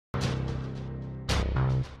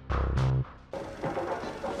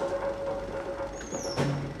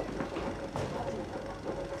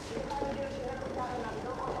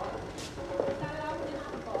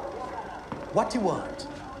What you want?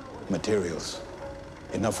 Materials.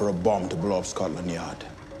 Enough for a bomb to blow up Scotland Yard.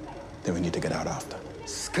 Then we need to get out after.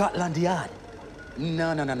 Scotland Yard?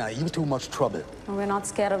 No. You too much trouble. We're not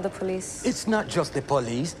scared of the police. It's not just the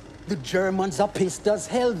police. The Germans are pissed as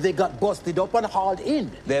hell. They got busted up and hauled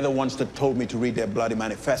in. They're the ones that told me to read their bloody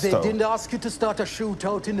manifesto. They didn't ask you to start a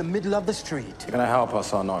shootout in the middle of the street. You gonna help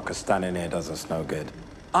us or not? Because standing here does us no good.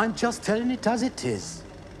 I'm just telling it as it is.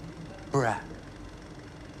 Bruh.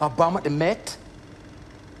 A bomb at the Met?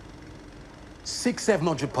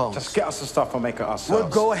 600-700 pounds. Just get us the stuff and make it ourselves. Well,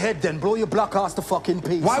 go ahead then. Blow your black ass to fucking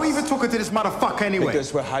pieces. Why are we even talking to this motherfucker anyway?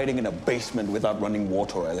 Because we're hiding in a basement without running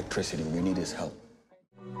water or electricity. We need his help.